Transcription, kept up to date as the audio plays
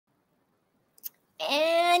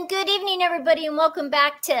And good evening, everybody, and welcome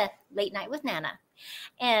back to Late Night with Nana.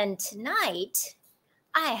 And tonight,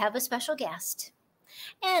 I have a special guest.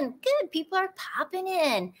 And good people are popping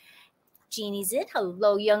in. Jeannie's in.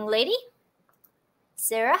 Hello, young lady.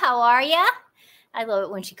 Sarah, how are ya? I love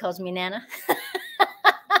it when she calls me Nana.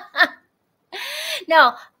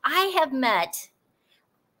 Now, I have met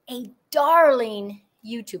a darling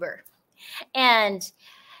YouTuber. And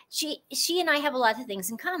she and I have a lot of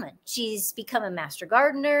things in common. She's become a master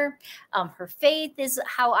gardener. Her faith is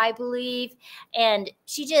how I believe. And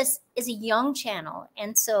she just is a young channel.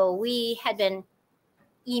 And so we had been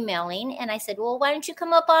emailing. And I said, well, why don't you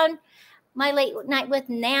come up on my Late Night with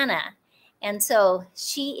Nana? And so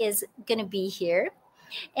she is going to be here.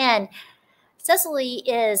 And Cecily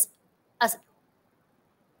is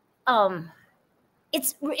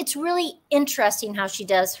it's really interesting how she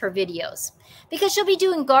does her videos, because she'll be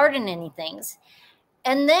doing gardening things,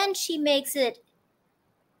 and then she makes it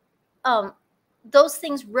those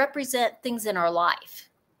things represent things in our life.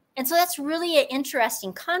 And so that's really an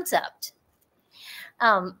interesting concept.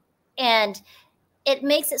 And it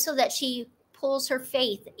makes it so that she pulls her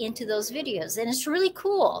faith into those videos, and it's really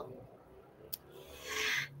cool.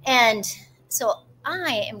 And so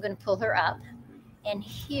I am going to pull her up, and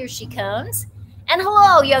here she comes. And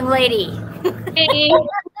hello, young lady. Hey.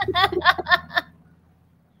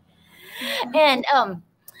 And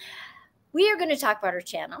we are going to talk about her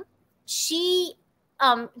channel. She,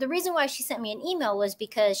 the reason why she sent me an email was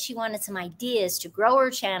because she wanted some ideas to grow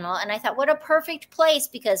her channel. And I thought, what a perfect place,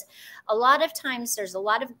 because a lot of times there's a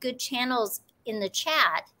lot of good channels in the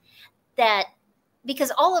chat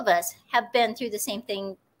because all of us have been through the same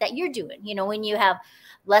thing that you're doing. You know, when you have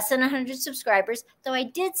less than 100 subscribers, though I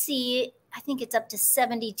did see, I think it's up to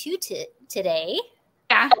 72 today.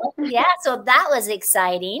 Yeah. Yeah. So that was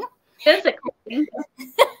exciting. That's exciting.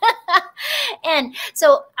 And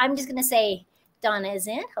so I'm just going to say, Donna is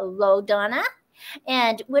in. Hello, Donna.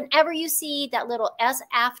 And whenever you see that little S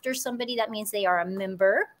after somebody, that means they are a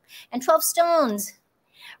member. And 12 Stones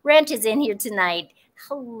Ranch is in here tonight.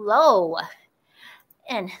 Hello.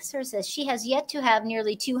 And Sarah says she has yet to have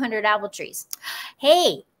nearly 200 apple trees.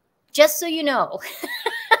 Hey, just so you know,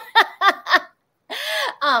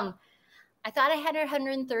 I thought I had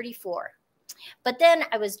 134, but then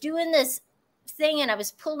I was doing this thing and I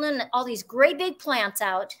was pulling all these great big plants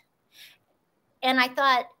out, and I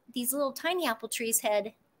thought these little tiny apple trees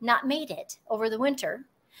had not made it over the winter,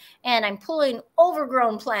 and I'm pulling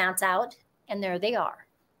overgrown plants out, and there they are,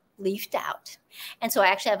 leafed out. And so I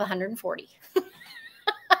actually have 140.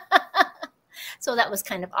 So that was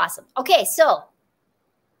kind of awesome. Okay, so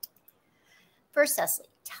first, Cecily,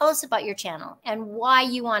 tell us about your channel and why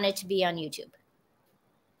you wanted to be on YouTube.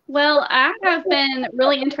 Well, I have been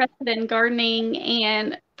really interested in gardening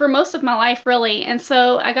and for most of my life, really. And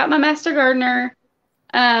so I got my Master Gardener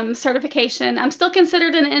certification. I'm still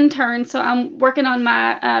considered an intern, so I'm working on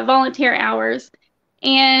my volunteer hours.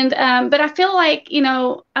 And but I feel like, you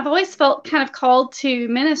know, I've always felt kind of called to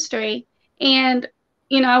ministry, and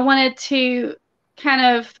you know, I wanted to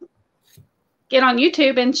kind of get on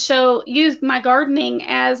YouTube and use my gardening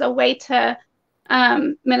as a way to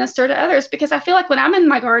minister to others, because I feel like when I'm in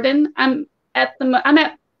my garden, I'm at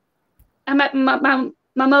my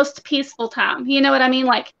most peaceful time. You know what I mean?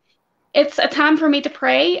 Like, it's a time for me to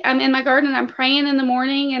pray. I'm in my garden, I'm praying in the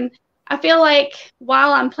morning, and I feel like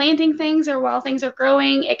while I'm planting things or while things are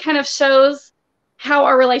growing, it kind of shows how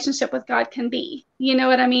our relationship with God can be. You know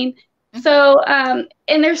what I mean? So, and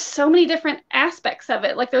there's so many different aspects of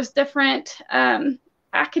it. Like, there's different,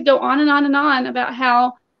 I could go on and on and on about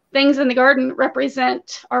how things in the garden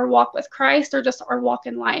represent our walk with Christ or just our walk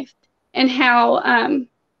in life, and how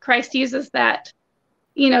Christ uses that,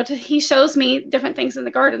 you know, he shows me different things in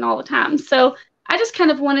the garden all the time. So I just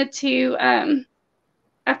kind of wanted to,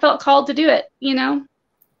 I felt called to do it, you know?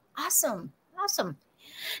 Awesome. Awesome.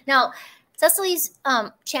 Now, Cecily's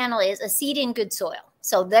channel is A Seed in Good Soil.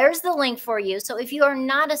 So there's the link for you. So if you are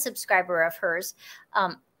not a subscriber of hers,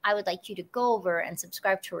 I would like you to go over and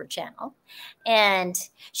subscribe to her channel. And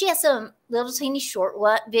she has some little tiny short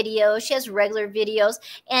videos. She has regular videos.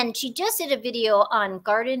 And she just did a video on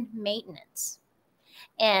garden maintenance.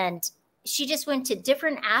 And she just went to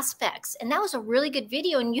different aspects. And that was a really good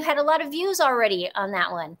video. And you had a lot of views already on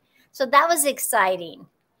that one. So that was exciting.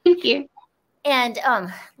 Thank you. And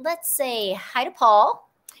let's say hi to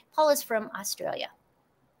Paul. Paul is from Australia.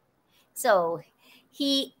 So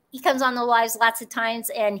he comes on the lives lots of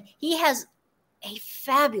times, and he has a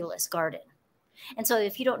fabulous garden. And so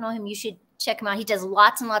if you don't know him, you should check him out. He does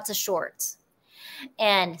lots and lots of shorts.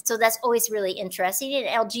 And so that's always really interesting. And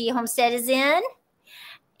LG Homestead is in.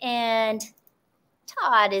 And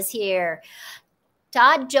Todd is here.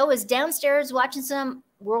 Todd, Joe is downstairs watching some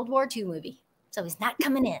World War II movie, so he's not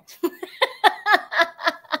coming in.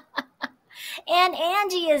 And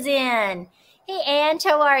Angie is in. Hey, Ange,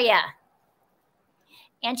 how are ya?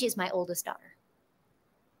 Angie is my oldest daughter.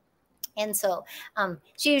 And so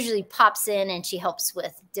she usually pops in and she helps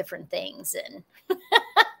with different things. And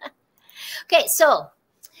okay, so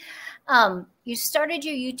you started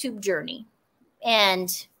your YouTube journey,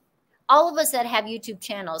 and all of us that have YouTube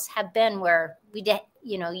channels have been where we did,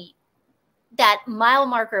 you know, that mile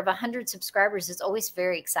marker of 100 subscribers is always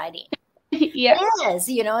very exciting. Yeah. It is,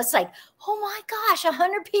 you know, it's like, oh my gosh,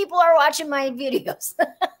 100 people are watching my videos.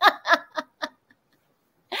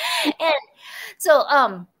 And so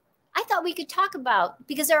I thought we could talk about,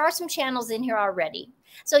 because there are some channels in here already.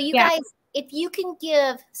 So you guys, if you can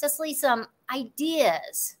give Cecily some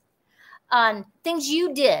ideas on things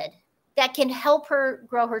you did that can help her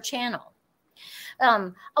grow her channel.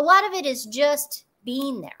 A lot of it is just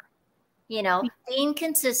being there, you know, being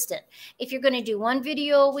consistent. If you're going to do one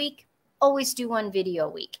video a week, always do one video a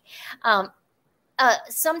week.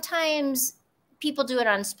 Sometimes people do it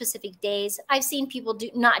on specific days. I've seen people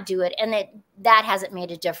not do it, and that hasn't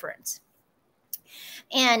made a difference.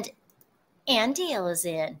 And Ann Dale is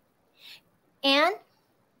in. Ann,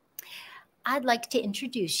 I'd like to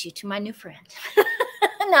introduce you to my new friend.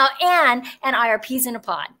 Now, Ann and I are peas in a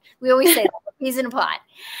pod. We always say that, peas in a pod.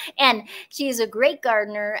 And she is a great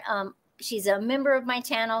gardener. She's a member of my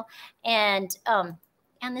channel. And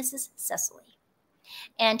this is Cecily.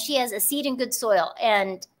 And she has a seed in good soil.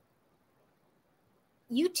 And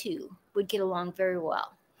you two would get along very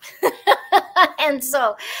well. And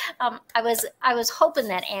so I was hoping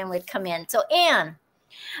that Ann would come in. So Ann,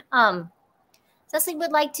 Cecily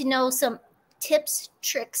would like to know some tips,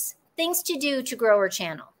 tricks, things to do to grow her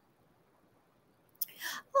channel.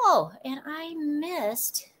 Oh, and I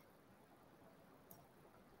missed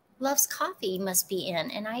Loves Coffee must be in,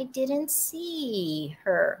 and I didn't see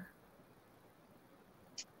her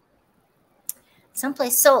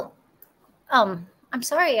someplace. So I'm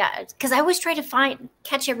sorry, because I always try to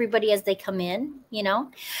catch everybody as they come in, you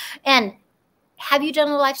know. And have you done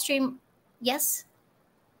a live stream? Yes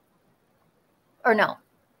or no?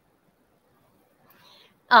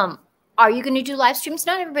 Are you going to do live streams?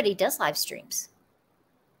 Not everybody does live streams.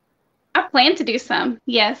 I plan to do some,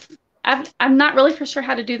 yes. I'm not really for sure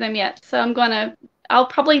how to do them yet, so I'll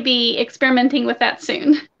probably be experimenting with that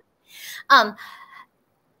soon.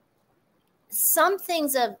 Some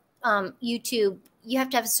things of YouTube, you have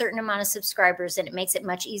to have a certain amount of subscribers, and it makes it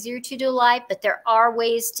much easier to do live, but there are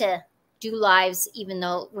ways to do lives even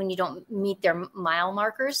though when you don't meet their mile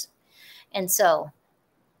markers. And so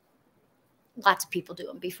lots of people do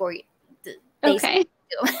them before you. Okay.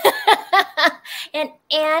 And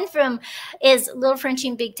Ann is Little Frenchie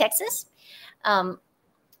in Big Texas.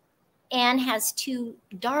 Ann has two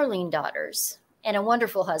darling daughters and a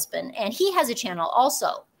wonderful husband, and he has a channel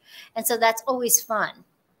also. And so that's always fun.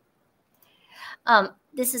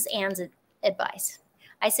 This is Ann's advice.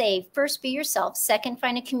 I say, first, be yourself. Second,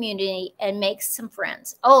 find a community and make some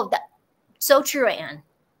friends. Oh, that's so true, Ann.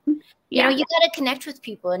 Yeah. You know, you got to connect with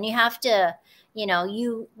people, and you have to, you know,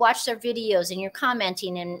 you watch their videos and you're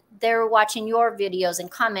commenting, and they're watching your videos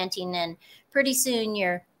and commenting, and pretty soon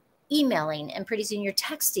you're emailing, and pretty soon you're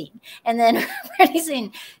texting, and then pretty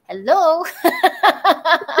soon, hello.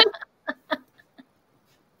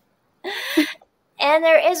 And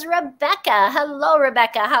there is Rebecca. Hello,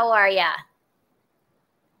 Rebecca. How are ya?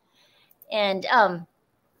 And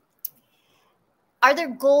are there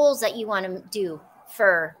goals that you want to do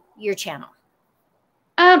for your channel?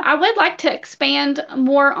 I would like to expand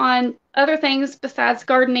more on other things besides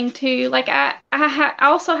gardening too. Like I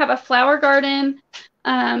also have a flower garden.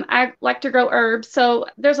 I like to grow herbs, so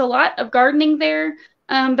there's a lot of gardening there.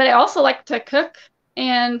 But I also like to cook,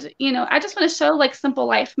 and you know, I just want to show like simple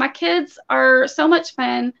life. My kids are so much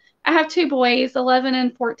fun. I have two boys, 11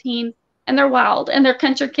 and 14, and they're wild, and they're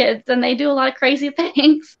country kids, and they do a lot of crazy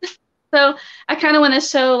things. So I kind of want to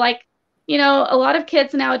show, like, you know, a lot of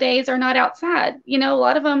kids nowadays are not outside. You know, a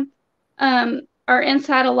lot of them are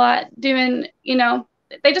inside a lot doing, you know,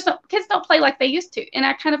 kids don't play like they used to. And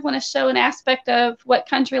I kind of want to show an aspect of what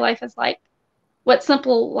country life is like, what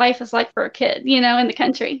simple life is like for a kid, you know, in the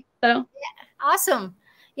country. So yeah, awesome.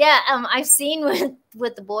 Yeah, I've seen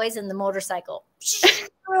with the boys in the motorcycle,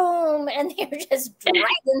 boom, and they're just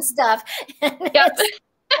dragging stuff. Yep.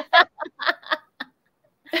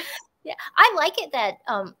 Yeah, I like it that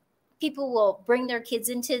people will bring their kids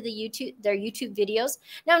into their YouTube videos.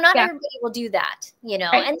 Now, not everybody will do that, you know,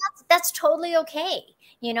 right. And that's totally okay.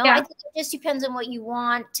 You know, Yeah. I think it just depends on what you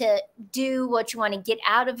want to do, what you want to get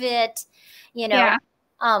out of it, you know. Yeah.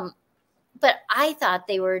 But I thought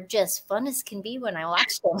they were just fun as can be when I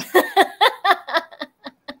watched them.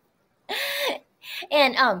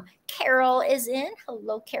 And Carol is in.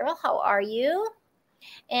 Hello, Carol. How are you?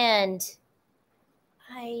 And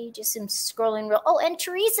I just am scrolling real. Oh, and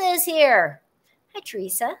Teresa is here. Hi,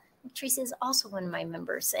 Teresa. Teresa is also one of my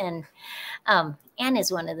members, and Anne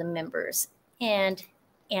is one of the members, and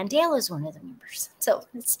Dale is one of the members. So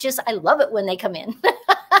it's just, I love it when they come in,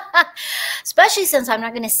 especially since I'm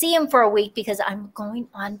not going to see them for a week because I'm going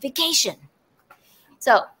on vacation.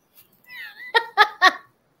 So,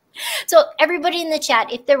 so everybody in the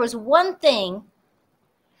chat, if there was one thing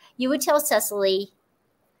you would tell Cecily,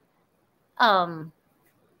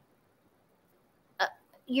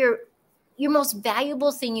 your most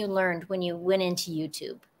valuable thing you learned when you went into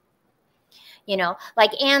YouTube, you know,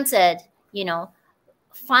 like Anne said, you know,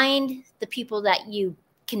 find the people that you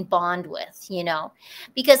can bond with, you know,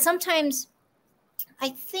 because sometimes I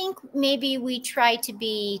think maybe we try to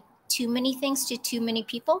be too many things to too many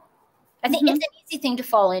people. I think it's an easy thing to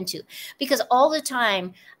fall into because all the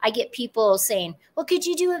time I get people saying, well, could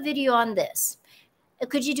you do a video on this?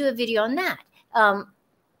 Could you do a video on that?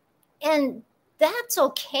 And that's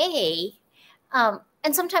okay.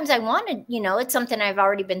 And sometimes I want to, you know, it's something I've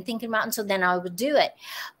already been thinking about. And so then I would do it.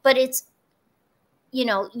 But it's, you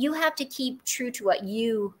know, you have to keep true to what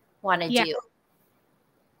you want to do.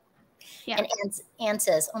 Yeah. And Anne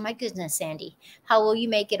says, oh my goodness, Sandy, how will you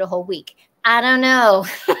make it a whole week? I don't know.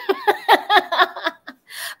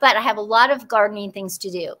 But I have a lot of gardening things to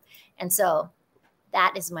do. And so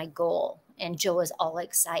that is my goal. And Joe is all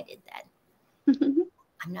excited that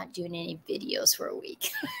I'm not doing any videos for a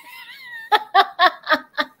week.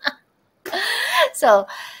 So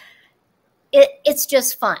it's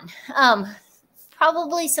just fun.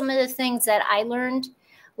 Probably some of the things that I learned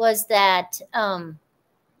was that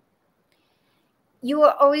you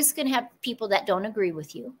are always going to have people that don't agree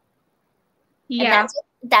with you. Yeah. And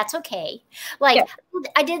that's okay. Like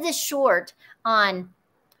I did this short on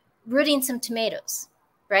rooting some tomatoes,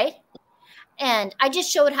 right? And I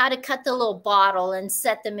just showed how to cut the little bottle and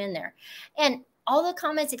set them in there. And all the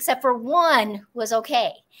comments except for one was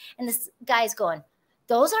okay. And this guy's going,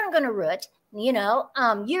 those aren't going to root. You know,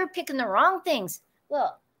 you're picking the wrong things.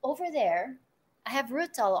 Well, over there, I have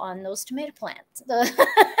roots all on those tomato plants.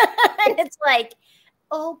 And it's like,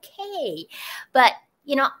 okay. But,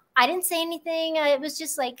 you know, I didn't say anything. It was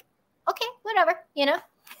just like, okay, whatever, you know.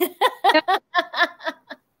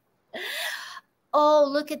 Oh,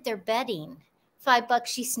 look at their bedding. $5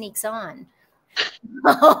 she sneaks on.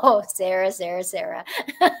 Oh, Sarah.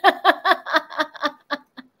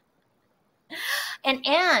 And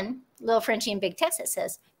Anne, Little Frenchie in Big Texas,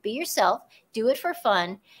 says, be yourself, do it for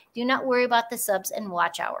fun. Do not worry about the subs and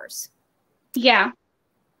watch hours. Yeah.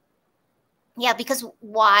 Yeah, because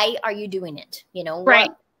why are you doing it? You know, right.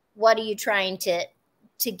 What are you trying to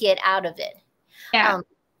get out of it? Yeah.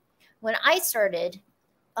 When I started,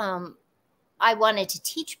 I wanted to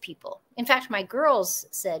teach people. In fact, my girls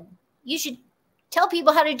said, you should tell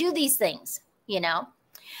people how to do these things, you know?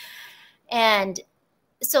 And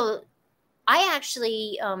so I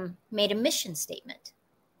actually made a mission statement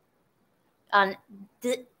on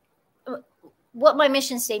what my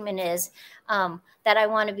mission statement is, that I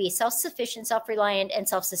want to be self-sufficient, self-reliant, and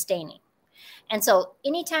self-sustaining. And so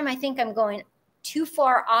anytime I think I'm going too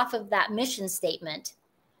far off of that mission statement,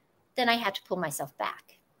 then I have to pull myself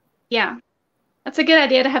back. Yeah. That's a good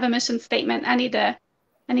idea to have a mission statement. I need to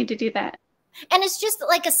do that. And it's just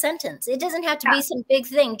like a sentence. It doesn't have to be some big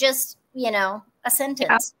thing, just, you know, a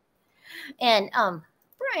sentence. Yeah. And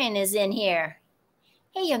Brian is in here.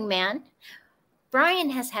 Hey, young man. Brian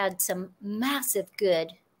has had some massive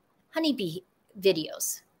good honeybee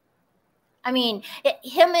videos. I mean,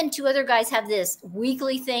 him and two other guys have this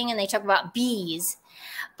weekly thing and they talk about bees,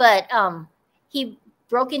 but he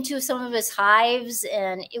broke into some of his hives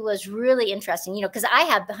and it was really interesting, you know, because I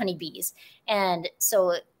have the honeybees. And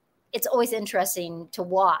so it's always interesting to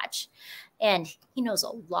watch. And he knows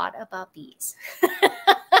a lot about bees.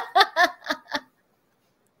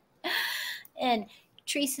 And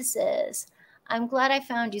Teresa says, I'm glad I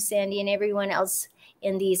found you, Sandy, and everyone else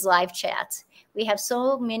in these live chats. We have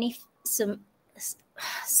so many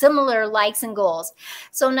similar likes and goals.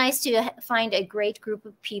 So nice to find a great group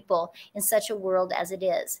of people in such a world as it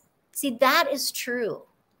is. See, that is true,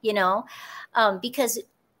 you know, because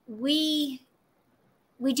we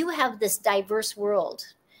do have this diverse world,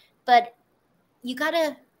 but you got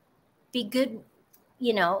to be good,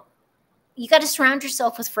 you know, you got to surround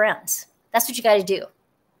yourself with friends. That's what you got to do.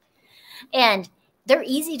 And They're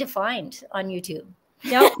easy to find on YouTube.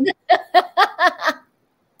 Yep.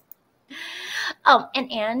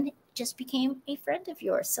 And Anne just became a friend of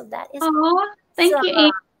yours. So that is Aw, thank you,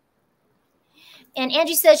 Anne. And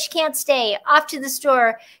Angie says she can't stay. Off to the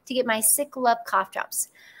store to get my sick love cough drops.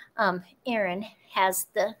 Erin has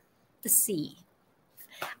the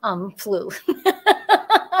flu.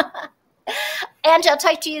 Angie, I'll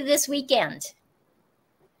talk to you this weekend.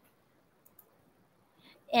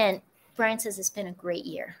 And Brian says it's been a great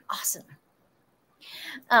year. Awesome.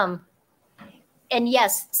 And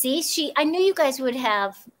yes, see, I knew you guys would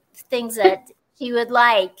have things that she would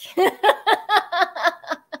like.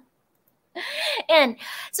 And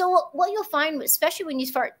so what you'll find, especially when you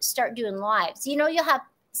start doing lives, you know, you'll have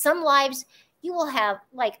some lives, you will have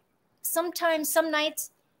like sometimes some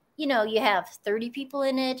nights, you know, you have 30 people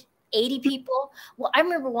in it, 80 people. Well, I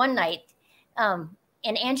remember one night, and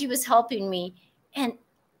Angie was helping me, and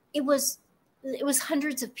it was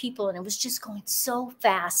hundreds of people, and it was just going so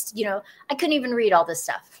fast. You know, I couldn't even read all this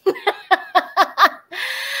stuff.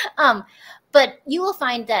 But you will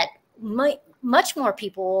find that much more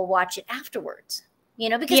people will watch it afterwards, you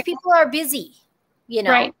know, because people are busy, you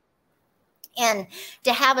know. Right. And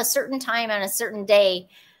to have a certain time on a certain day,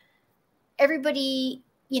 everybody,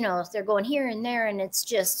 you know, they're going here and there, and it's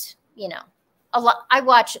just, you know, a lot. I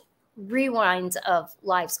watch rewinds of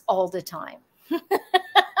lives all the time.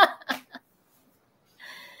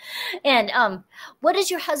 And what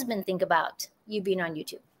does your husband think about you being on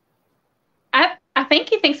YouTube? I think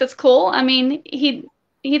he thinks it's cool. I mean, he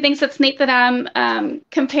thinks it's neat that I'm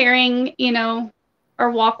comparing, you know,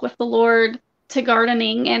 our walk with the Lord to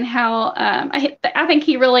gardening, and how I think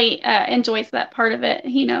he really enjoys that part of it,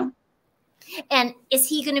 you know. And is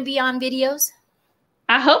he going to be on videos?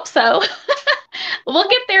 I hope so. We'll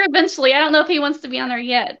get there eventually. I don't know if he wants to be on there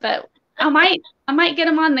yet, but I might get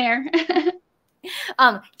him on there.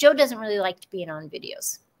 Joe doesn't really like being on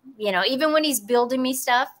videos, you know, even when he's building me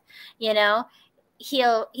stuff, you know,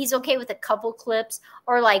 he's okay with a couple clips,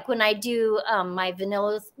 or like when I do my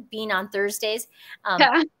vanilla bean on Thursdays,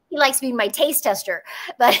 he likes being my taste tester,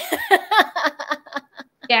 but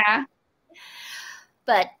yeah,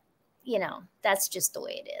 but you know, that's just the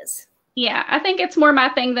way it is. Yeah, I think it's more my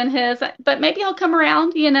thing than his, but maybe he'll come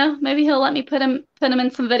around, you know, maybe he'll let me put him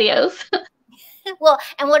in some videos. Well,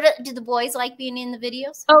 and what do the boys like being in the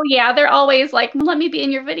videos? Oh yeah, they're always like, let me be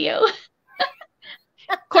in your video.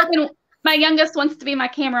 Corbin, my youngest, wants to be my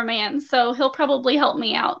cameraman, so he'll probably help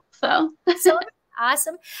me out. So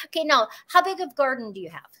awesome. Okay, now how big of garden do you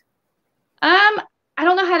have? I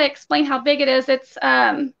don't know how to explain how big it is. It's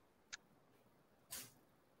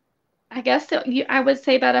I guess I would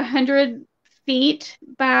say about 100 feet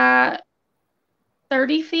by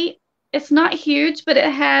 30 feet. It's not huge, but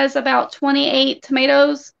it has about 28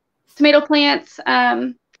 tomato plants.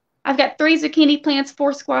 I've got 3 zucchini plants,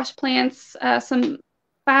 4 squash plants,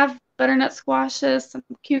 5 butternut squashes, some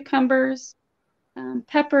cucumbers,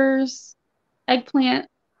 peppers, eggplant.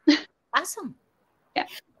 Awesome. Yeah.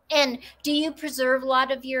 And do you preserve a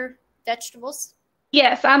lot of your vegetables?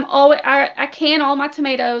 Yes, I can all my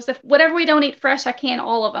tomatoes. If whatever we don't eat fresh, I can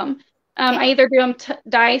all of them. Okay. I either do them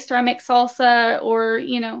diced, or I make salsa, or,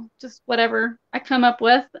 you know, just whatever I come up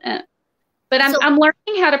with. But I'm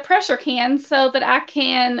learning how to pressure can so that I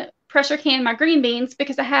can pressure can my green beans,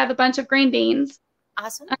 because I have a bunch of green beans.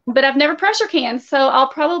 Awesome. But I've never pressure canned, so I'll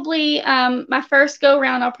probably my first go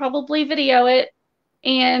round, I'll probably video it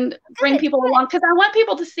and bring people along, because I want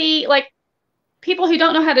people to see, like, people who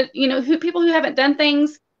don't know how to, you know, people who haven't done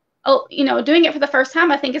things, you know, doing it for the first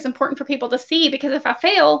time. I think is important for people to see, because if I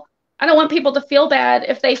fail, I don't want people to feel bad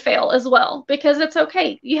if they fail as well, because it's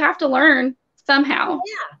okay. You have to learn somehow.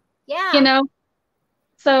 Yeah. You know,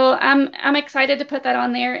 so I'm excited to put that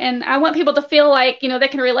on there, and I want people to feel like, you know, they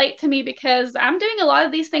can relate to me, because I'm doing a lot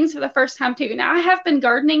of these things for the first time too. Now, I have been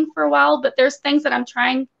gardening for a while, but there's things that I'm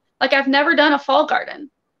trying, like I've never done a fall garden.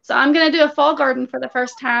 So I'm going to do a fall garden for the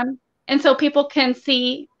first time. And so people can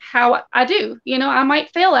see how I do. You know, I might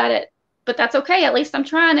fail at it, but that's okay. At least I'm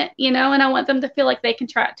trying it, you know, and I want them to feel like they can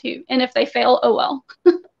try it too. And if they fail, oh well.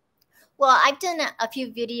 Well, I've done a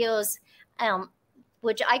few videos,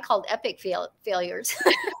 which I called epic failures.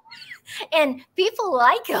 And people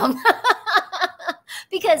like them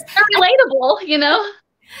because they're relatable, you know?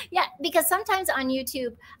 Yeah, because sometimes on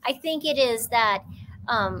YouTube, I think it is that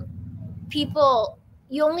people,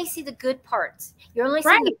 you only see the good parts. You're only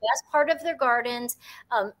seeing the best part of their gardens.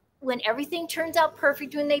 When everything turns out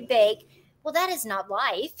perfect when they bake, well, that is not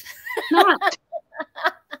life. Not.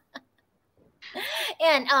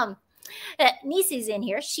 And Nisi's in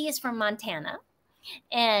here. She is from Montana.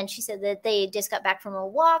 And she said that they just got back from a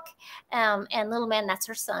walk. And little man, that's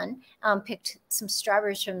her son, picked some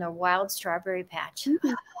strawberries from their wild strawberry patch.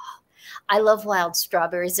 Mm. I love wild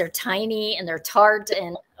strawberries. They're tiny and they're tart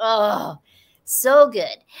and oh, so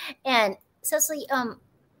good. And Cecily,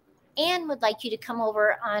 Anne would like you to come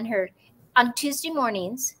over on Tuesday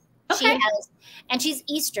mornings. Okay. And she's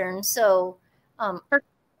Eastern, so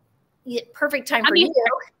perfect time for Eastern.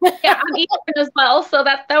 you. Yeah, I'm Eastern as well, so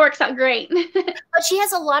that works out great. But she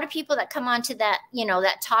has a lot of people that come on to that,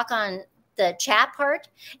 that talk on the chat part,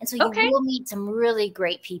 and so you will meet some really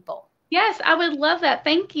great people. Yes, I would love that.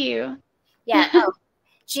 Thank you. Yeah,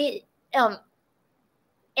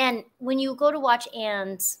 and when you go to watch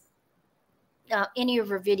Anne's any of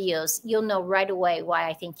her videos, you'll know right away why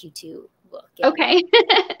I think you two will get okay.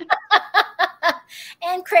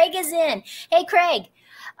 And Craig is in. Hey, Craig,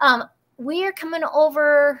 we are coming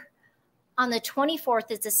over on the 24th.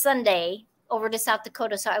 It's a Sunday over to South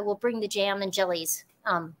Dakota, so I will bring the jam and jellies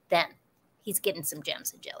then. He's getting some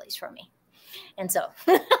jams and jellies from me. And so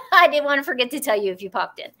I didn't want to forget to tell you if you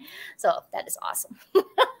popped in. So that is awesome.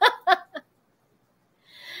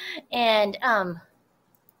 And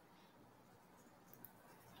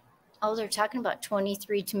they're talking about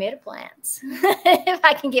 23 tomato plants. If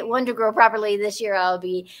I can get one to grow properly this year, I'll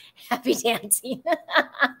be happy dancing.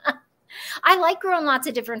 I like growing lots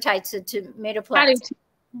of different types of tomato plants.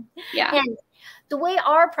 Yeah. And the way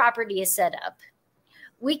our property is set up,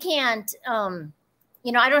 we can't,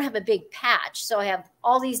 I don't have a big patch. So I have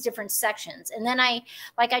all these different sections. And then I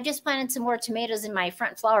just planted some more tomatoes in my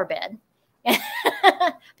front flower bed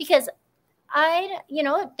because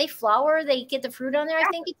they flower, they get the fruit on there. I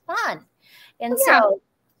think it's fun. And so,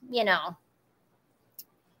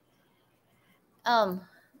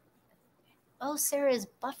 Sarah's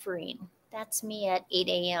buffering. That's me at 8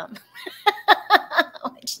 a.m.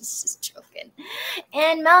 She's just joking.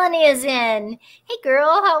 And Melanie is in. Hey,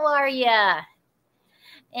 girl, how are ya?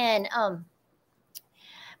 And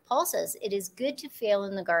Paul says, it is good to fail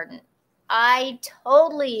in the garden. I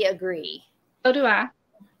totally agree. So do I.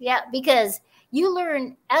 Yeah, because you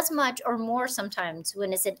learn as much or more sometimes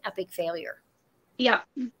when it's an epic failure. Yeah.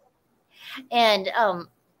 And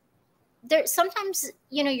sometimes,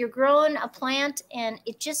 you're growing a plant and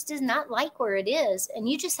it just does not like where it is. And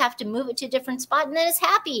you just have to move it to a different spot and then it's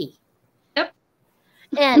happy. Yep.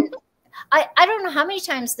 And I don't know how many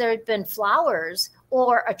times there had been flowers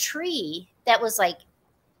or a tree that was like,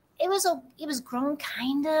 it was grown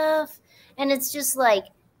kind of. And it's just like,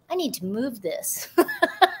 I need to move this.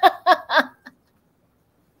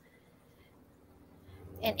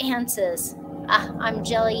 And Anne says, I'm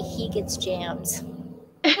jelly, he gets jams.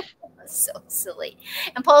 So silly.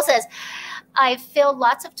 And Paul says, I've failed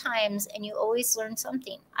lots of times and you always learn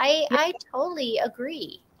something. I totally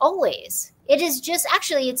agree. Always. It is just,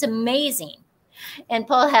 actually, it's amazing. And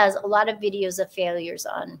Paul has a lot of videos of failures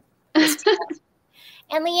on his channel.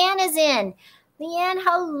 And Leanne is in. Leanne,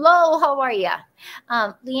 hello. How are you?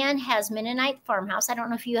 Leanne has Mennonite Farmhouse. I don't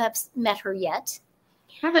know if you have met her yet.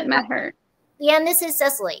 Haven't met her. Leanne, this is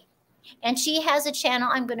Cecily. And she has a channel.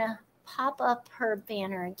 I'm going to pop up her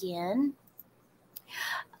banner again.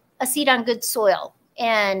 A Seed on Good Soil.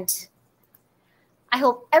 And I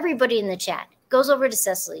hope everybody in the chat goes over to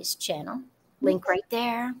Cecily's channel. Link right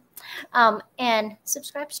there. And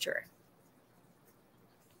subscribes to her.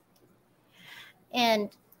 And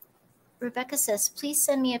Rebecca says, please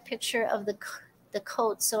send me a picture of the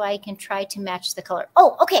coat so I can try to match the color.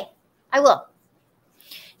 Oh, okay. I will.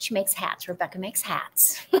 She makes hats. Rebecca makes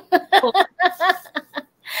hats.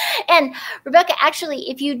 And Rebecca, actually,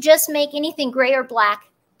 if you just make anything gray or black,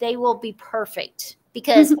 they will be perfect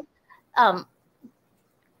because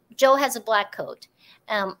Joe has a black coat.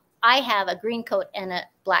 I have a green coat and a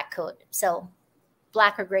black coat. So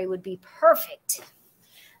black or gray would be perfect.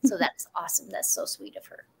 So that's awesome. That's so sweet of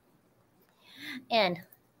her. And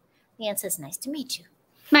Leanne says, nice to meet you.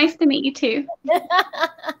 Nice to meet you too.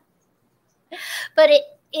 But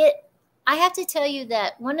I have to tell you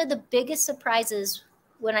that one of the biggest surprises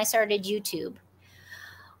when I started YouTube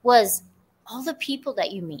was all the people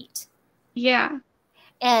that you meet. Yeah.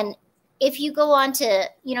 And if you go on to,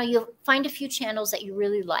 you'll find a few channels that you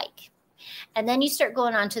really like. And then you start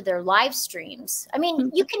going on to their live streams. I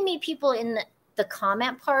mean, you can meet people in the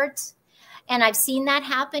comment parts. And I've seen that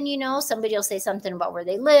happen, somebody will say something about where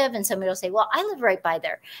they live and somebody will say, well, I live right by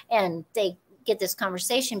there. And they get this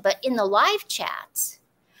conversation. But in the live chats,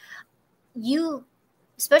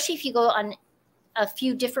 especially if you go on a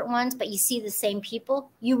few different ones, but you see the same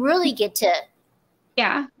people, you really get to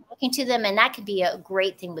talking to them. And that could be a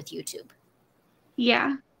great thing with YouTube.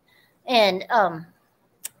 Yeah. And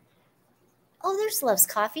Oh, there's Love's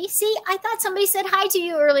Coffee. See, I thought somebody said hi to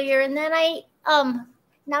you earlier, and then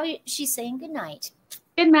now she's saying good night.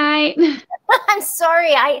 Good night. I'm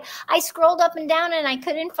sorry. I scrolled up and down and I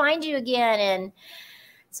couldn't find you again. And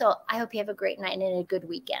so I hope you have a great night and a good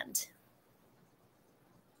weekend.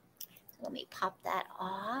 Let me pop that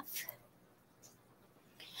off.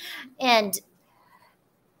 And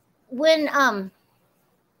when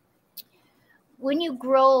you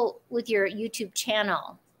grow with your YouTube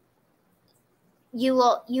channel,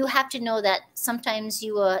 you have to know that sometimes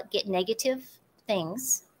you get negative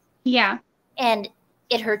things. Yeah. And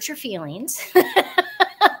it hurts your feelings.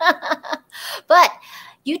 But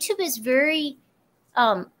YouTube is very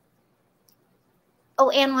oh,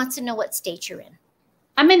 Ann wants to know what state you're in.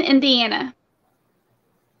 I'm in Indiana.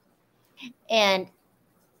 And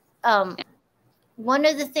one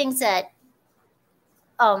of the things that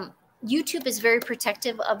YouTube is very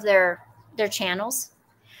protective of their channels.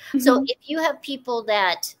 Mm-hmm. So if you have people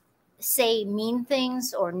that say mean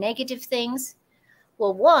things or negative things,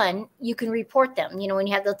 well, one, you can report them. You know, when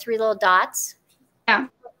you have the 3 little dots. Yeah.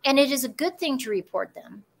 And it is a good thing to report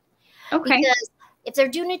them. Okay. Because if they're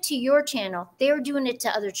doing it to your channel, they're doing it to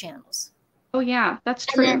other channels. Oh, yeah, that's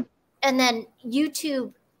true. And then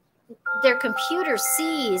YouTube, their computer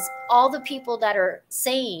sees all the people that are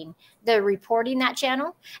saying they're reporting that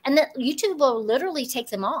channel, and then YouTube will literally take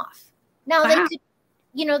them off. Now, they could,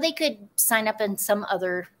 you know, they could sign up in some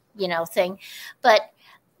other, you know, thing, but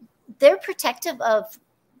they're protective of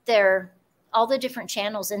all the different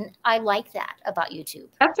channels. And I like that about YouTube.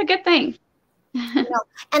 That's a good thing. You know,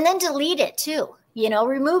 and then delete it too, you know,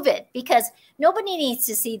 remove it, because nobody needs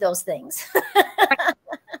to see those things.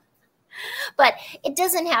 But it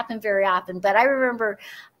doesn't happen very often. But I remember,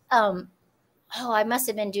 I must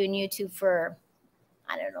have been doing YouTube for,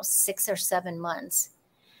 I don't know, 6 or 7 months.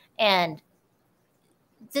 And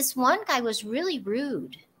this one guy was really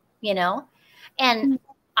rude, you know, and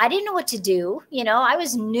I didn't know what to do. You know, I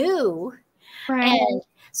was new. Right. And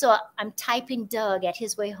so I'm typing Doug at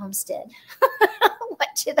His Way Homestead. What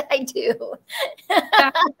should I do?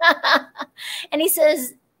 And he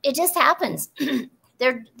says, it just happens.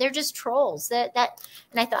 They're just trolls. And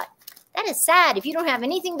I thought, that is sad if you don't have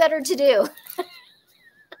anything better to do.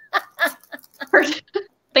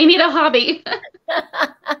 They need a hobby.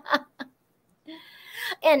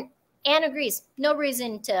 And Anne agrees. No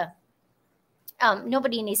reason to,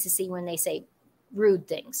 nobody needs to see when they say rude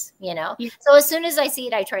things, you know? Yeah. So as soon as I see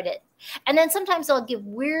it, I try to, and then sometimes I'll give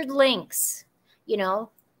weird links, you know,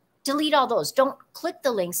 delete all those. Don't click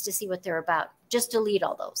the links to see what they're about. Just delete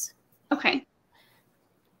all those. Okay.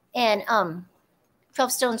 And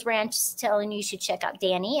 12 Stones Ranch is telling you should check out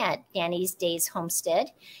Danny at Danny's Days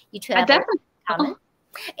Homestead. You two have a comment.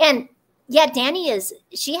 And yeah, Danny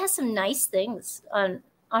she has some nice things on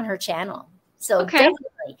her channel. So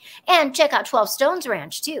definitely. And check out 12 Stones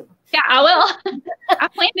Ranch too. Yeah, I will. I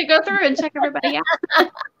plan to go through and check everybody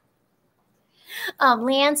out.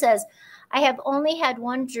 Leanne says, I have only had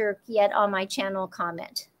one jerk yet on my channel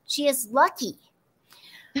comment. She is lucky.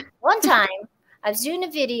 One time I was doing a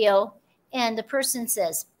video and the person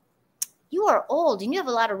says, you are old and you have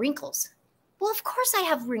a lot of wrinkles. Well, of course I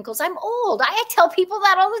have wrinkles. I'm old. I tell people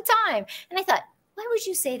that all the time. And I thought, why would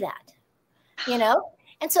you say that? You know?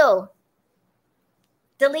 And so,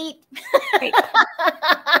 delete.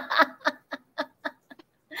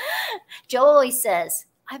 Joe always says,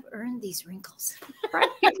 I've earned these wrinkles. Right.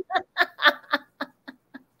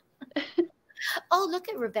 Oh, look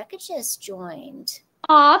at Rebecca just joined.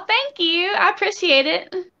 Oh, thank you. I appreciate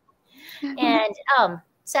it. And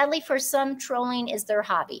sadly, for some, trolling is their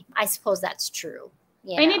hobby. I suppose that's true.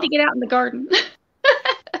 I need to get out in the garden.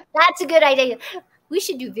 That's a good idea. We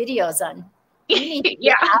should do videos on. We need to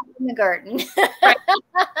get out in the garden.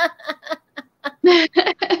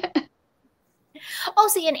 Oh,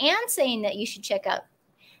 see, and Anne's saying that you should check out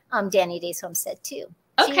Danny Days Homestead too.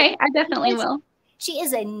 Okay, I definitely will. She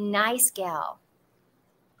is a nice gal.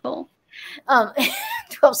 Cool.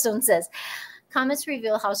 12 Stone says, comments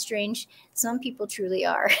reveal how strange some people truly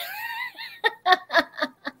are.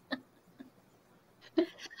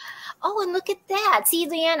 Oh, and look at that. See,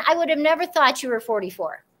 Leanne, I would have never thought you were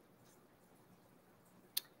 44.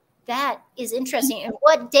 That is interesting. And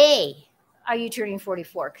what day are you turning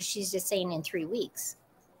 44? Because she's just saying in 3 weeks.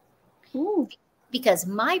 Ooh. Because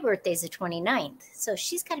my birthday's the 29th. So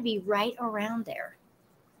she's got to be right around there.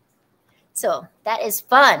 So that is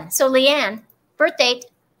fun. So Leanne, birthday.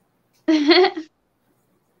 Okay,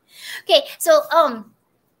 so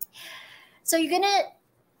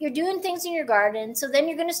you're doing things in your garden. So then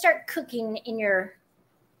you're gonna start cooking in your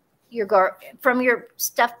garden from your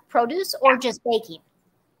stuffed produce, or just baking.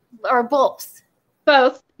 or both?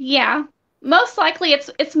 Both, yeah. Most likely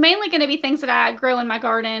it's mainly going to be things that I grow in my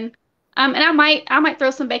garden. And I might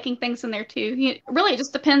throw some baking things in there too. Really, it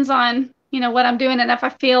just depends on, what I'm doing and if I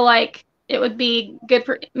feel like it would be good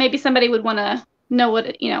for maybe somebody would want to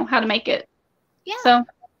know how to make it. Yeah. So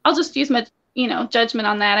I'll just use my, judgment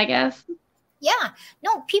on that, I guess. Yeah.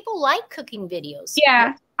 No, people like cooking videos.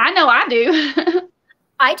 Yeah, I know I do.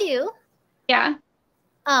 I do. Yeah.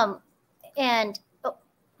 And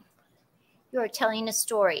you're telling a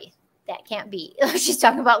story. That can't be. She's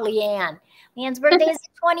talking about Leanne. Leanne's birthday is the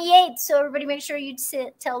 28th, so everybody make sure you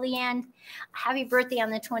tell Leanne happy birthday on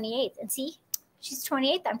the 28th. And see, she's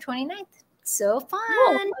 28th, I'm 29th. So fun.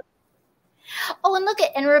 Cool. Oh, and look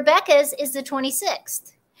and Rebecca's is the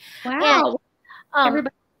 26th. Wow. And,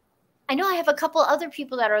 I know I have a couple other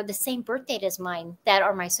people that are the same birthday as mine that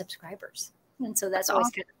are my subscribers. And so that's always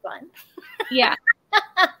kind of fun. Yeah.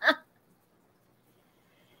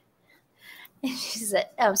 She said,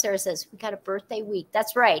 Sarah says, we got a birthday week.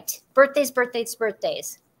 That's right. Birthdays.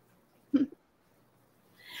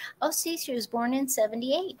 Oh, see, she was born in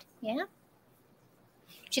 78. Yeah.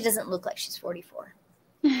 She doesn't look like she's 44.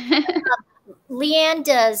 Leanne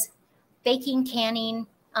does baking, canning.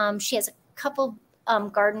 She has a couple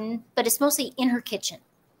garden, but it's mostly in her kitchen.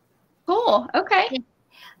 Cool. Okay.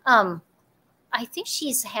 I think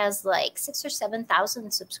she has like 6,000 or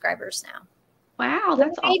 7,000 subscribers now. Wow,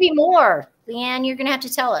 that's maybe awesome. More. Leanne, you're going to have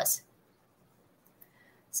to tell us.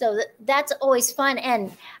 So that's always fun.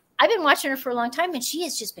 And I've been watching her for a long time, and she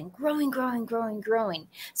has just been growing.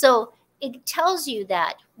 So it tells you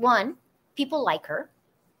that, one, people like her.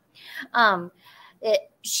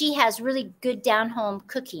 She has really good down-home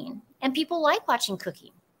cooking, and people like watching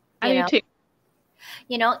cooking. I do too.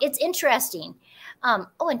 It's interesting. Oh,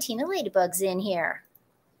 and Tina Ladybug's in here.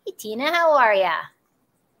 Hey, Tina, how are ya?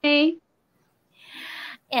 Hey.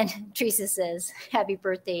 And Teresa says, happy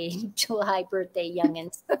birthday, July birthday,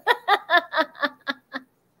 youngins.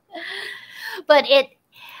 But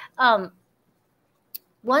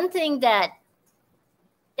one thing that,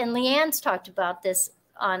 and Leanne's talked about this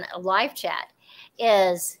on a live chat,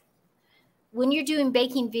 is when you're doing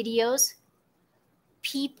baking videos,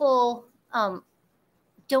 people don't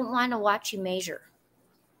want to watch you measure.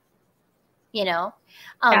 Yeah.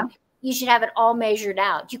 You should have it all measured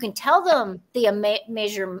out. You can tell them the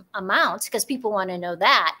measure amounts because people want to know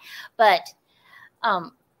that. But,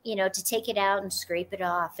 to take it out and scrape it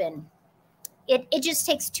off, and it just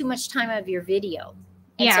takes too much time of your video.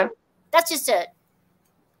 And so that's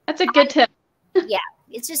a good tip. Yeah,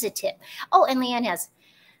 it's just a tip. Oh, and Leanne has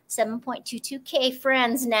 7.22K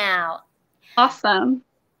friends now. Awesome.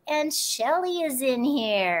 And Shelly is in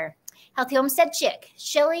here. Healthy Homestead Chick.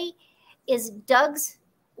 Shelly is Doug's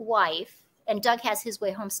wife, and Doug has His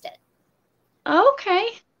Way Homestead. Okay.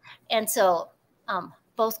 And so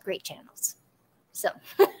both great channels. So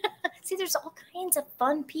see, there's all kinds of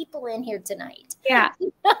fun people in here tonight. Yeah.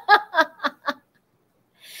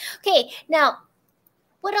 Okay, now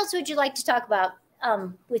what else would you like to talk about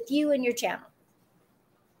with you and your channel?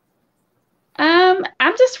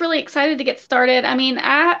 I'm just really excited to get started. I mean,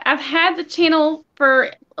 I've had the channel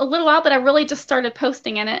for a little while, but I really just started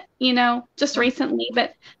posting in it, just recently.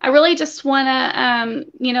 But I really just want to,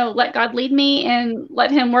 let God lead me and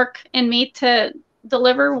let Him work in me to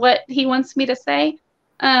deliver what He wants me to say,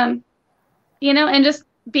 and just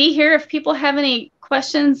be here if people have any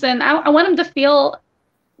questions. And I want them to feel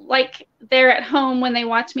like they're at home when they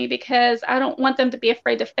watch me, because I don't want them to be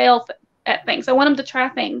afraid to fail at things. I want them to try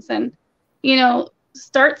things and,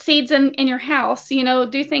 start seeds in your house,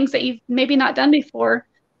 do things that you've maybe not done before.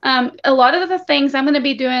 A lot of the things I'm going to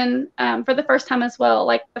be doing for the first time as well,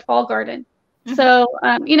 like the fall garden. Mm-hmm. So,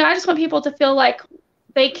 I just want people to feel like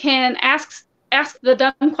they can ask the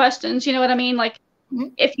dumb questions. You know what I mean? Like, mm-hmm.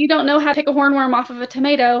 If you don't know how to pick a hornworm off of a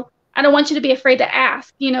tomato, I don't want you to be afraid to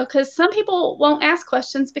ask, because some people won't ask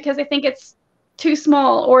questions because they think it's too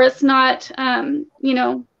small, or it's not,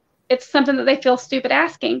 it's something that they feel stupid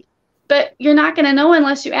asking. But you're not going to know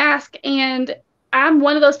unless you ask. And I'm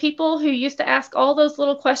one of those people who used to ask all those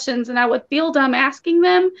little questions, and I would feel dumb asking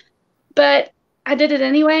them, but I did it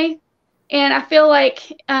anyway. And I feel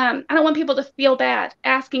like I don't want people to feel bad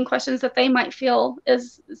asking questions that they might feel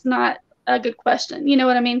is not a good question. You know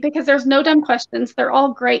what I mean? Because there's no dumb questions. They're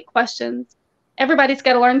all great questions. Everybody's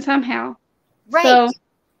got to learn somehow. Right. So,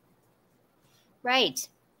 right.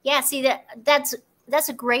 Yeah. See, that's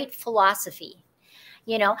a great philosophy.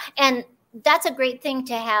 And that's a great thing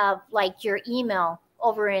to have, like your email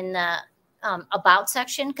over in the about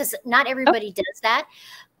section, because not everybody does that.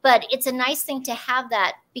 But it's a nice thing to have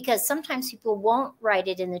that, because sometimes people won't write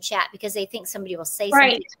it in the chat because they think somebody will say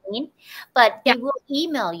something mean, but they will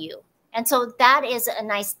email you. And so that is a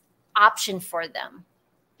nice option for them.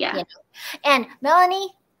 Yeah. You know? And Melanie,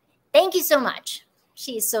 thank you so much.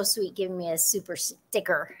 She is so sweet, giving me a super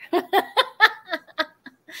sticker.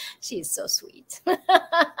 She is so sweet.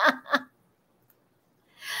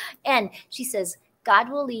 And she says, God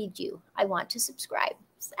will lead you. I want to subscribe.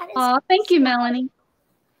 Oh, thank you, Melanie.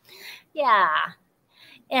 Yeah.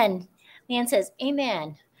 And Nan says,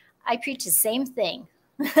 amen. I preach the same thing.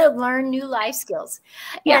 Learn new life skills.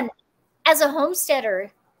 Yeah. And as a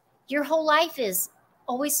homesteader, your whole life is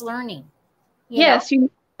always learning. Yes,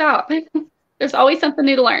 you stop. There's always something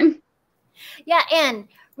new to learn. Yeah. And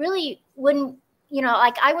really, when, you know,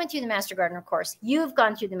 like I went through the Master Gardener course. You've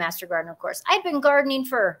gone through the Master Gardener course. I've been gardening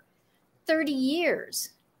for 30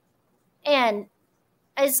 years. And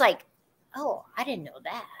it's like, oh, I didn't know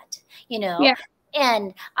that, you know? Yeah.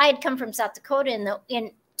 And I had come from South Dakota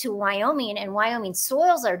into Wyoming, and Wyoming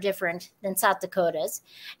soils are different than South Dakota's.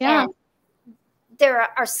 Yeah. And there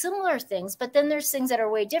are similar things, but then there's things that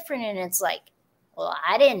are way different. And it's like, well,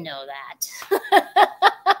 I didn't know that.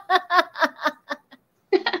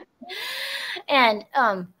 And,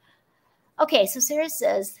 okay. So Sarah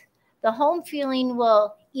says the home feeling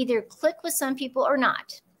will either click with some people or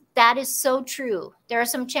not. That is so true. There are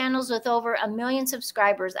some channels with over 1 million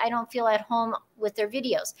subscribers. I don't feel at home with their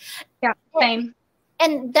videos. Yeah, same.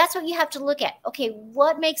 And that's what you have to look at. Okay,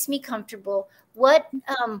 what makes me comfortable? What,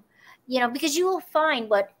 you know, because you will find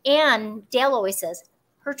what Ann Dale always says,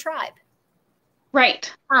 her tribe.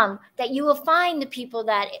 Right. That you will find the people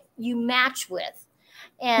that you match with.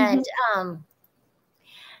 And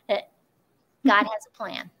God has a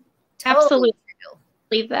plan. Totally. Absolutely.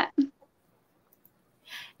 Believe that.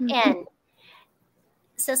 And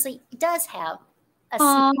Cecily does have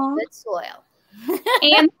a good soil.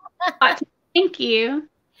 And thank you.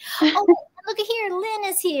 Oh, look at here. Lynn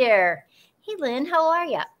is here. Hey, Lynn, how are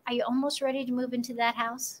you? Are you almost ready to move into that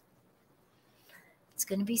house? It's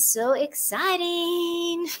going to be so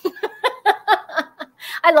exciting.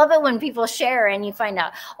 I love it when people share and you find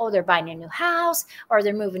out, oh, they're buying a new house or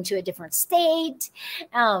they're moving to a different state,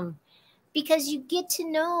 because you get to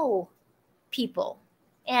know people.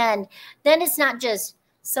 And then it's not just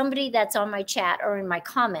somebody that's on my chat or in my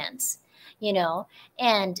comments, you know,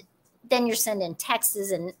 and then you're sending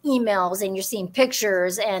texts and emails and you're seeing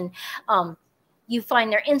pictures, and you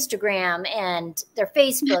find their Instagram and their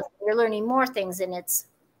Facebook. You're learning more things, and it's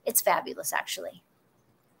fabulous, actually.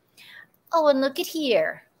 Oh, and look at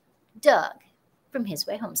here, Doug from His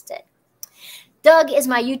Way Homestead. Doug is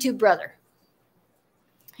my YouTube brother.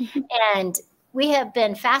 And we have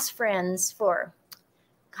been fast friends for,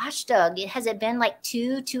 gosh, Doug, has it been like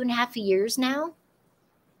 2.5 years now?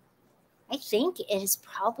 I think it has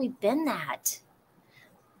probably been that.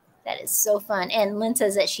 That is so fun. And Lynn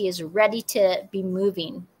says that she is ready to be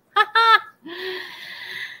moving.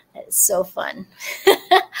 That is so fun.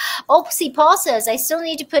 Oh, see, Paul says, I still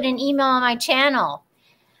need to put an email on my channel.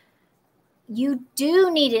 You do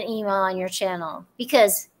need an email on your channel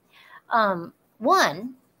because,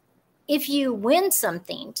 one, if you win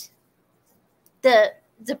something, the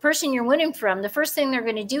person you're winning from, the first thing they're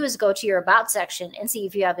going to do is go to your about section and see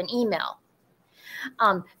if you have an email.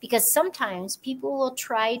 Because sometimes people will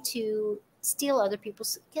try to steal other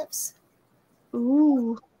people's gifts.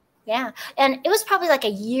 Ooh. Yeah. And it was probably like a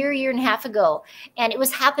year and a half ago. And it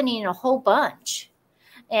was happening in a whole bunch.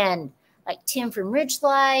 And like Tim from Ridge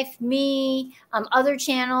Life, me, other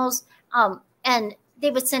channels. And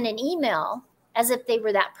they would send an email as if they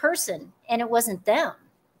were that person. And it wasn't them.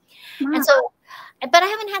 Wow. And so, but I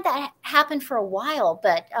haven't had that happen for a while.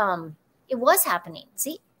 But it was happening.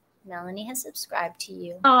 See, Melanie has subscribed to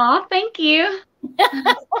you. Oh, thank you.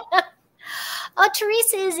 Oh,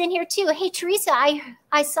 Teresa is in here too. Hey, Teresa,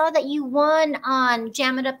 I saw that you won on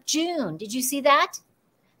Jam It Up June. Did you see that?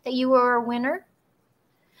 That you were a winner?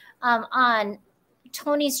 On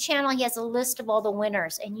Tony's channel, he has a list of all the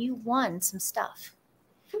winners, and you won some stuff.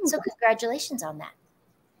 Ooh. So congratulations on that.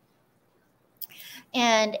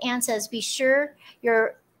 And Ann says, be sure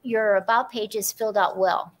your about page is filled out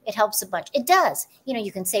well. It helps a bunch. It does. You know,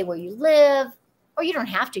 you can say where you live, or you don't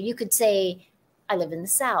have to. You could say, I live in the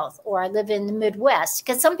South, or I live in the Midwest,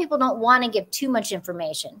 because some people don't want to give too much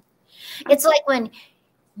information. It's like when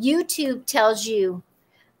YouTube tells you,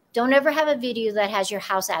 don't ever have a video that has your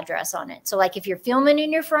house address on it. So like if you're filming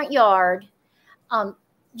in your front yard,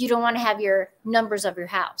 you don't want to have your numbers of your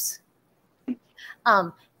house.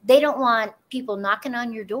 They don't want people knocking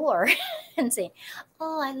on your door and saying,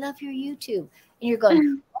 oh, I love your YouTube. And you're going,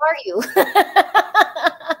 who are you?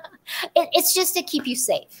 it's just to keep you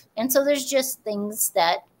safe. And so there's just things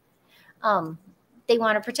that they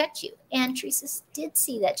want to protect you. And Teresa did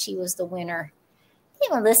see that she was the winner. Hey,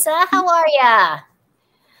 Melissa, how are ya?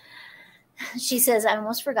 She says, I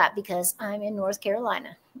almost forgot because I'm in North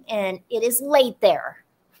Carolina and it is late there.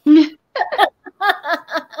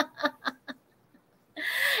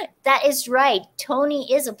 That is right.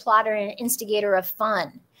 Tony is a plotter and instigator of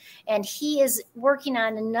fun. And he is working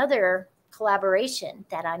on another collaboration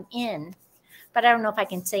that I'm in. But I don't know if I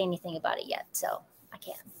can say anything about it yet. So I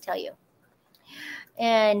can't tell you.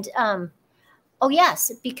 And, oh,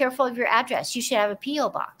 yes, be careful of your address. You should have a P.O.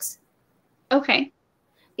 box. Okay.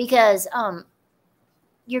 Because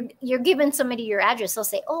you're giving somebody your address. They'll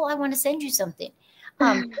say, oh, I want to send you something.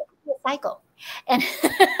 Cycle. And,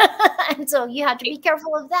 and so you have to be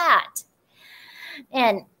careful of that.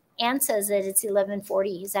 And Anne says that it's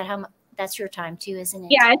 11:40. Is that how much? That's your time too, isn't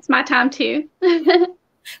it? Yeah, it's my time too.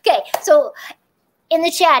 Okay. So in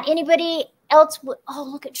the chat, anybody else? Oh,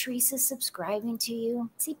 look at Teresa subscribing to you.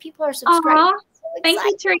 See, people are subscribing. So thank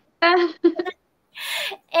you, Teresa.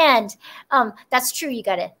 And that's true. You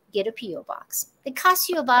got to get a P.O. box. It costs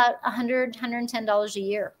you about $100, $110 a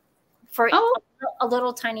year for a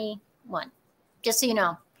little tiny one, just so you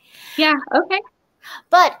know. Yeah. Okay.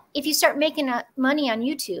 But if you start making money on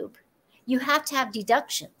YouTube, you have to have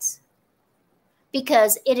deductions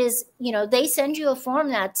because it is, you know, they send you a form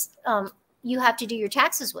that's you have to do your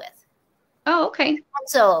taxes with. Oh, okay.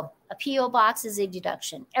 So a P.O. box is a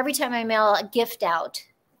deduction. Every time I mail a gift out,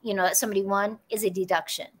 you know, that somebody won is a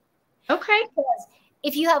deduction. Okay. Because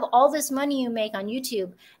if you have all this money you make on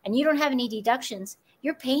YouTube and you don't have any deductions,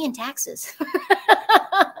 you're paying taxes.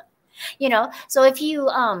 You know, so if you,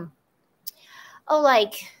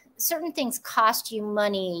 like certain things cost you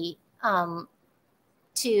money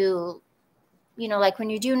to, you know, like when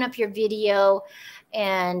you're doing up your video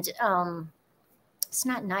and it's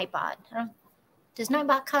not Nightbot. Does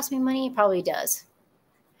Nightbot cost me money? It probably does.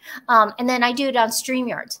 And then I do it on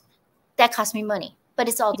StreamYards. That costs me money, but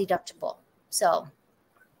it's all deductible. So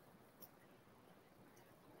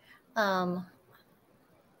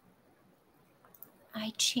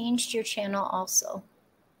I changed your channel also.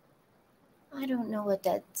 I don't know what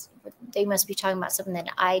that's, they must be talking about something that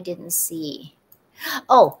I didn't see.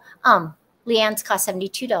 Oh, Leanne's cost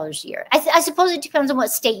 $72 a year. I suppose it depends on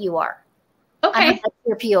what state you are. Okay. On how much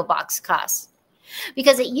your P.O. box costs.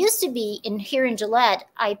 Because it used to be here in Gillette,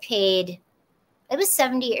 I paid, it was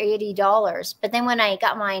 $70 or $80. But then when I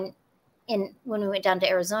got mine when we went down to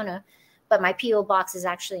Arizona, but my P.O. box is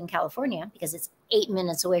actually in California because it's 8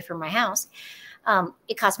 minutes away from my house.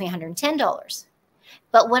 It cost me $110.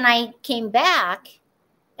 But when I came back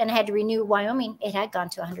and I had to renew Wyoming, it had gone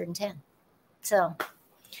to 110. So,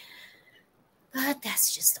 but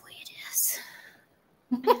that's just the way it is.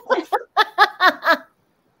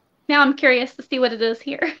 Now I'm curious to see what it is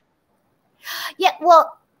here. Yeah,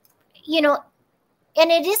 well, you know,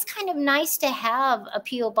 and it is kind of nice to have a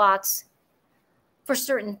P.O. box for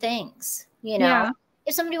certain things, you know. Yeah.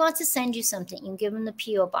 If somebody wants to send you something, you can give them the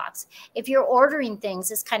P.O. box. If you're ordering things,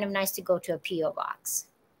 it's kind of nice to go to a P.O. box.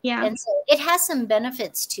 Yeah. And so it has some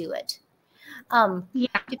benefits to it. Yeah.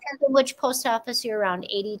 Depends on which post office you're around,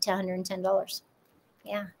 $80 to $110.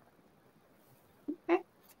 Yeah. Okay.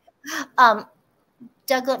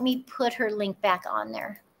 Doug, let me put her link back on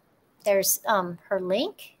there. There's her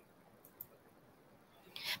link.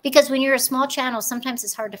 Because when you're a small channel, sometimes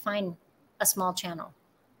it's hard to find a small channel.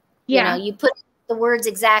 Yeah. You know, you put the words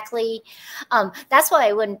exactly. That's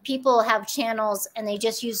why when people have channels and they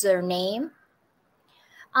just use their name,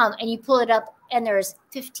 and you pull it up and there's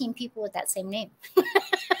 15 people with that same name.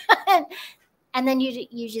 and then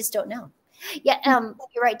you just don't know. Yeah,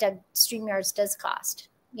 you're right, Doug. StreamYards does cost.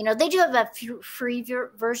 You know, they do have a free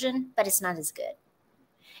version, but it's not as good.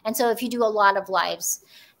 And so if you do a lot of lives,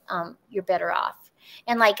 you're better off.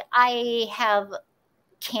 And like I have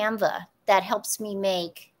Canva that helps me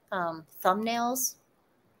make thumbnails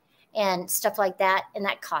and stuff like that. And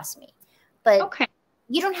that costs me. But okay.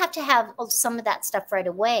 You don't have to have some of that stuff right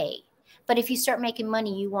away. But if you start making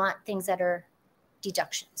money, you want things that are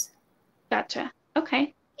deductions. Gotcha.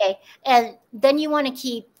 Okay. Okay. And then you want to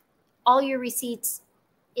keep all your receipts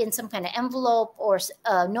in some kind of envelope or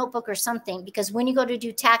a notebook or something, because when you go to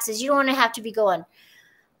do taxes, you don't want to have to be going,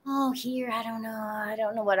 oh, here, I don't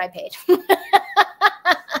know what I paid.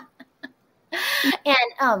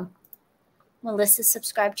 And Melissa,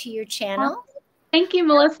 subscribe to your channel. Thank you,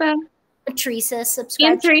 Melissa. Teresa,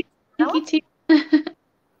 subscribe. And Teresa, thank you too.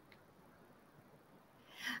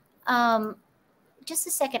 Just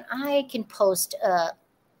a second, I can post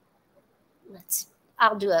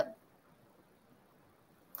I'll do a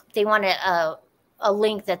they want a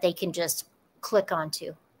link that they can just click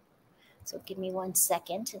onto. So give me 1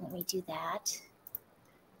 second and let me do that.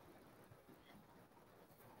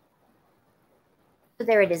 So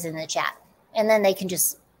there it is in the chat. And then they can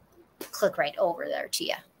just click right over there to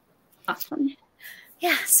you. Awesome.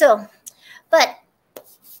 Yeah, so, but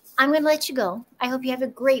I'm going to let you go. I hope you have a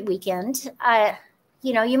great weekend.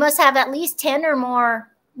 You know, you must have at least 10 or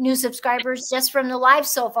more new subscribers just from the live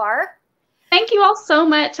so far. Thank you all so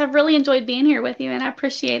much. I've really enjoyed being here with you, and I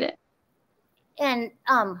appreciate it. And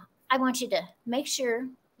I want you to make sure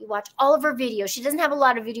you watch all of her videos. She doesn't have a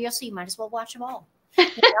lot of videos, so you might as well watch them all. You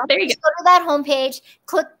know? There you Just go to that homepage,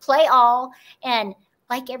 click play all, and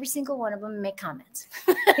like every single one of them and make comments.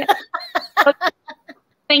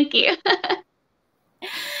 Thank you.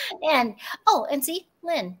 And and see,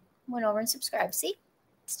 Lynn went over and subscribed. See,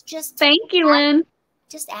 it's just thank you, Lynn.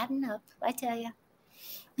 Just adding up, I tell you.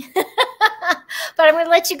 But I'm going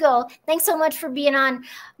to let you go. Thanks so much for being on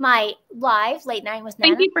my live Late Night with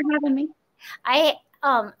Nana. Thank you for having me. I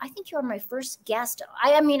think you're my first guest.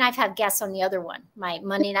 I mean, I've had guests on the other one, my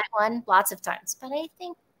Monday night one, lots of times, but I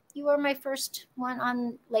think you were my first one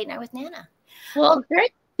on Late Night with Nana. Well,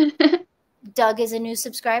 great. Doug is a new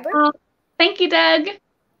subscriber. Thank you, Doug.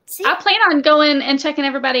 See? I plan on going and checking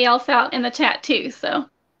everybody else out in the chat too. So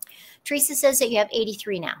Teresa says that you have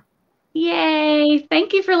 83 now. Yay.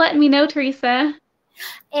 Thank you for letting me know, Teresa.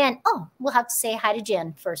 And we'll have to say hi to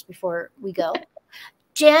Jen first before we go.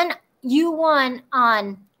 Jen, you won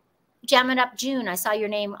on Jam It Up June. I saw your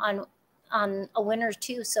name on a winner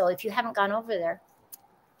too. So if you haven't gone over there,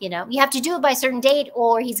 you know, you have to do it by a certain date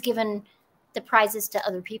or he's given the prizes to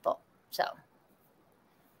other people. So,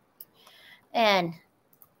 and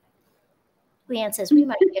Leanne says we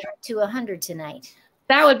might get her to 100 tonight.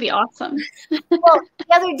 That would be awesome. Well,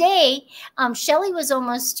 the other day, Shelly was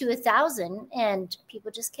almost to 1,000 and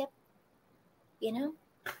people just kept, you know,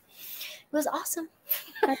 it was awesome.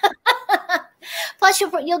 Plus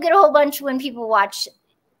you'll get a whole bunch when people watch,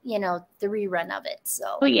 you know, the rerun of it.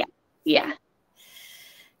 So, yeah. Yeah.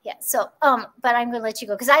 So, but I'm going to let you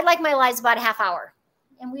go because I like my lives about a half hour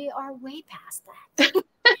and we are way past that.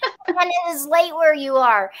 And it is late where you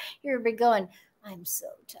are. You're going, I'm so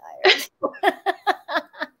tired.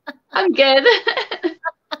 I'm good.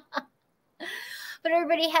 But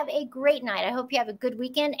everybody have a great night. I hope you have a good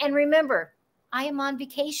weekend. And remember, I am on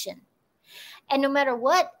vacation. And no matter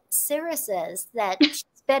what Sarah says, that she's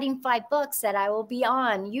betting $5 that I will be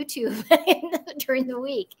on YouTube during the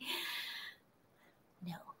week.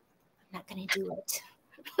 No, I'm not going to do it.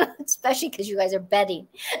 Especially because you guys are betting.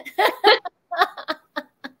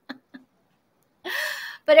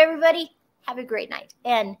 But everybody, have a great night.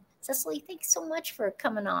 And Cecily, thanks so much for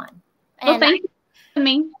coming on. And thank you for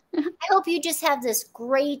me. I hope you just have this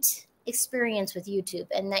great experience with YouTube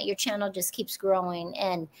and that your channel just keeps growing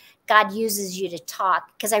and God uses you to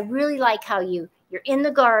talk. Because I really like how you're in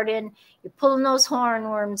the garden, you're pulling those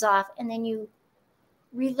hornworms off, and then you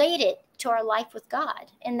relate it to our life with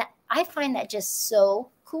God. And I find that just so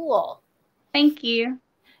cool. Thank you.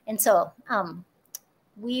 And so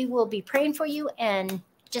we will be praying for you and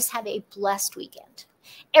just have a blessed weekend.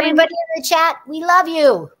 Everybody in the chat, we love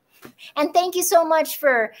you. And thank you so much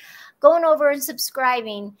for going over and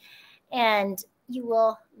subscribing. And you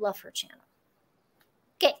will love her channel.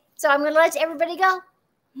 Okay, so I'm going to let everybody go.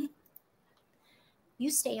 You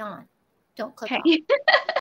stay on. Don't click off.